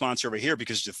to your sponsor over here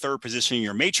because it's the third position in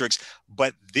your matrix,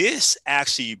 but this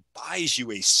actually buys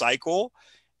you a cycle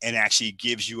and actually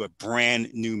gives you a brand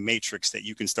new matrix that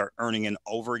you can start earning in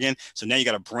over again. So now you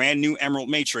got a brand new emerald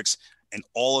matrix, and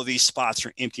all of these spots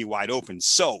are empty, wide open.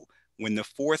 So when the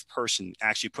fourth person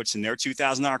actually puts in their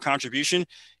 $2,000 contribution,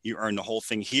 you earn the whole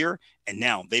thing here. And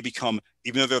now they become,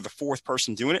 even though they're the fourth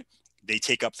person doing it, they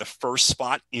take up the first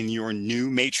spot in your new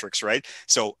matrix, right?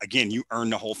 So again, you earn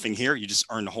the whole thing here. You just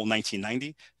earn the whole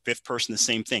 1990. Fifth person, the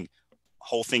same thing.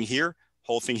 Whole thing here,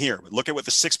 whole thing here. But look at what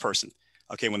the sixth person.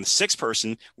 Okay, when the sixth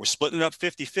person, we're splitting it up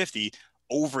 50-50.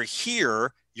 Over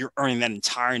here, you're earning that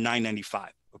entire 995.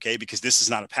 Okay, because this is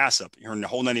not a pass up. You're earning the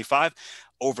whole 95.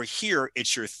 Over here,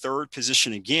 it's your third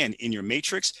position again in your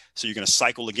matrix. So you're going to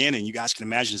cycle again. And you guys can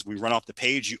imagine as we run off the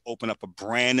page, you open up a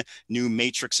brand new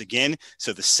matrix again.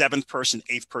 So the seventh person,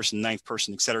 eighth person, ninth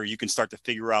person, et cetera, you can start to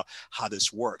figure out how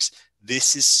this works.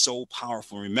 This is so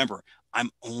powerful. Remember, I'm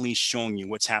only showing you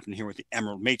what's happening here with the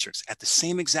Emerald Matrix. At the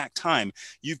same exact time,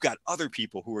 you've got other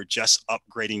people who are just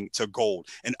upgrading to gold,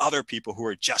 and other people who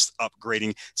are just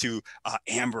upgrading to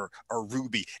Amber or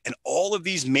Ruby. And all of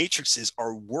these matrices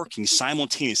are working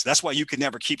simultaneously. That's why you can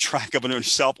never keep track of it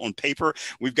yourself on paper.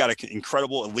 We've got an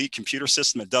incredible elite computer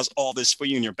system that does all this for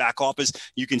you in your back office.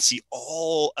 You can see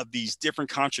all of these different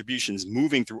contributions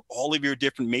moving through all of your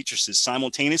different matrices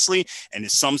simultaneously.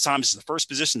 And sometimes it's the first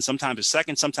position, sometimes it's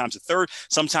second, sometimes it's third.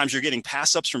 Sometimes you're getting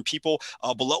pass ups from people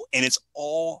below, and it's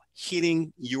all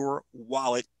hitting your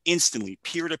wallet instantly,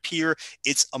 peer to peer.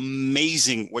 It's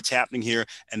amazing what's happening here.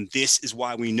 And this is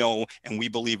why we know and we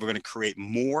believe we're going to create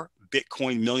more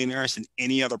Bitcoin millionaires than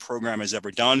any other program has ever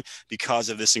done because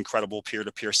of this incredible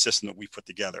peer-to-peer system that we put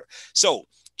together. So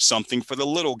something for the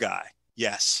little guy.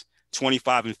 Yes.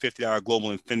 $25 and $50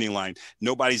 global infinity line.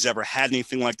 Nobody's ever had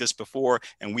anything like this before,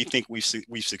 and we think we've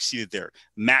succeeded there.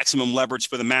 Maximum leverage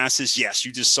for the masses. Yes,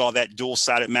 you just saw that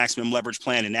dual-sided maximum leverage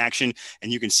plan in action, and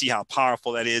you can see how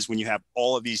powerful that is when you have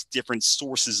all of these different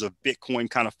sources of Bitcoin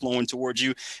kind of flowing towards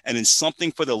you. And then something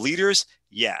for the leaders.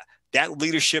 Yeah, that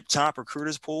leadership top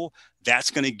recruiters pool,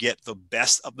 that's going to get the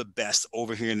best of the best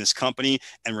over here in this company.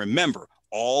 And remember,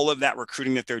 all of that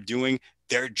recruiting that they're doing,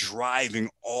 they're driving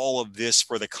all of this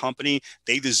for the company.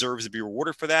 They deserve to be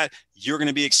rewarded for that. You're going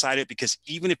to be excited because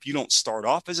even if you don't start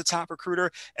off as a top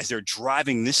recruiter, as they're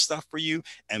driving this stuff for you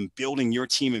and building your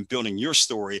team and building your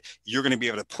story, you're going to be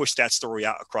able to push that story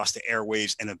out across the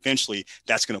airwaves. And eventually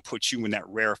that's going to put you in that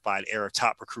rarefied air of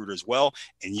top recruiter as well.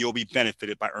 And you'll be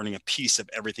benefited by earning a piece of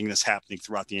everything that's happening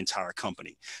throughout the entire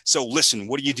company. So listen,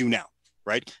 what do you do now?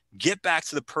 Right? Get back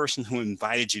to the person who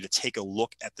invited you to take a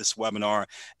look at this webinar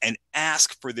and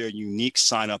ask for their unique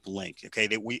sign-up link. Okay.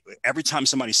 Every time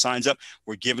somebody signs up,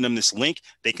 we're giving them this link.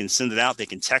 They can send it out. They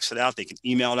can text it out. They can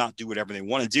email it out, do whatever they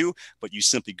want to do. But you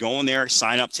simply go in there,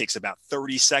 sign up, takes about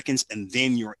 30 seconds, and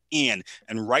then you're in.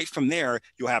 And right from there,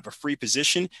 you'll have a free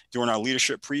position during our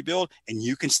leadership pre-build, and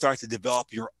you can start to develop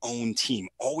your own team.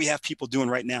 All we have people doing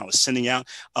right now is sending out,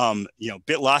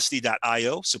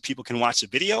 Bitlocity.io so people can watch the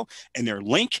video, and their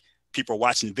link. People are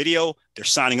watching the video. They're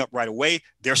signing up right away.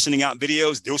 They're sending out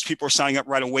videos. Those people are signing up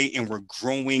right away, and we're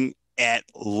growing at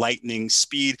lightning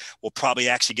speed. We'll probably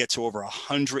actually get to over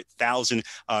 100,000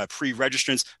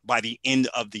 pre-registrants by the end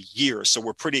of the year. So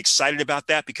we're pretty excited about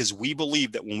that because we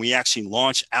believe that when we actually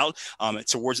launch out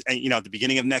towards, at the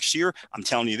beginning of next year, I'm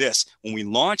telling you this, when we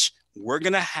launch, we're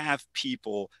going to have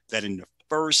people that in the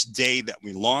first day that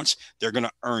we launch, they're going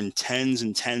to earn tens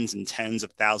and tens and tens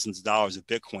of thousands of dollars of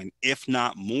Bitcoin, if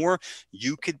not more.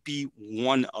 You could be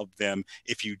one of them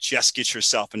if you just get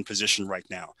yourself in position right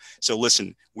now. So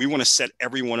listen, we want to set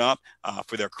everyone up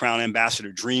for their Crown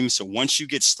Ambassador dream. So once you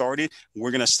get started,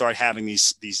 we're going to start having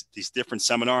these different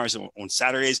seminars on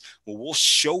Saturdays where we'll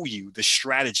show you the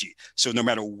strategy. So no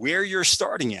matter where you're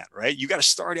starting at, right? You got to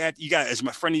start at, as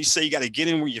my friend used to say, you got to get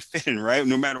in where you fit in, right?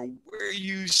 No matter where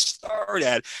you start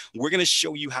at, we're going to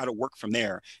show you how to work from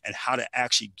there and how to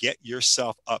actually get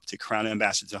yourself up to Crown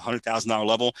Ambassador to $100,000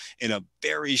 level in a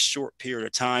very short period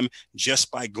of time,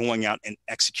 just by going out and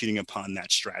executing upon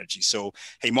that strategy. So,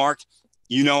 hey, Mark,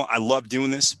 I love doing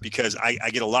this because I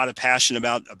get a lot of passion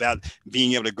about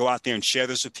being able to go out there and share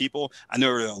this with people. I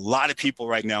know there are a lot of people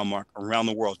right now, Mark, around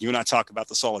the world. You and I talk about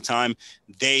this all the time.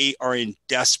 They are in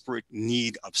desperate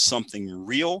need of something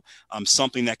real,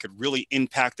 something that could really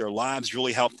impact their lives,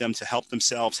 really help them to help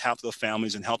themselves, help their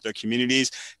families, and help their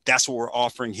communities. That's what we're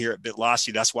offering here at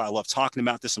Bitlocity. That's why I love talking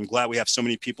about this. I'm glad we have so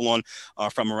many people on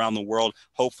from around the world.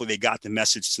 Hopefully they got the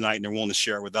message tonight and they're willing to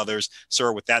share it with others.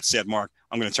 Sir, with that said, Mark,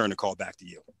 I'm going to turn the call back to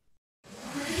you.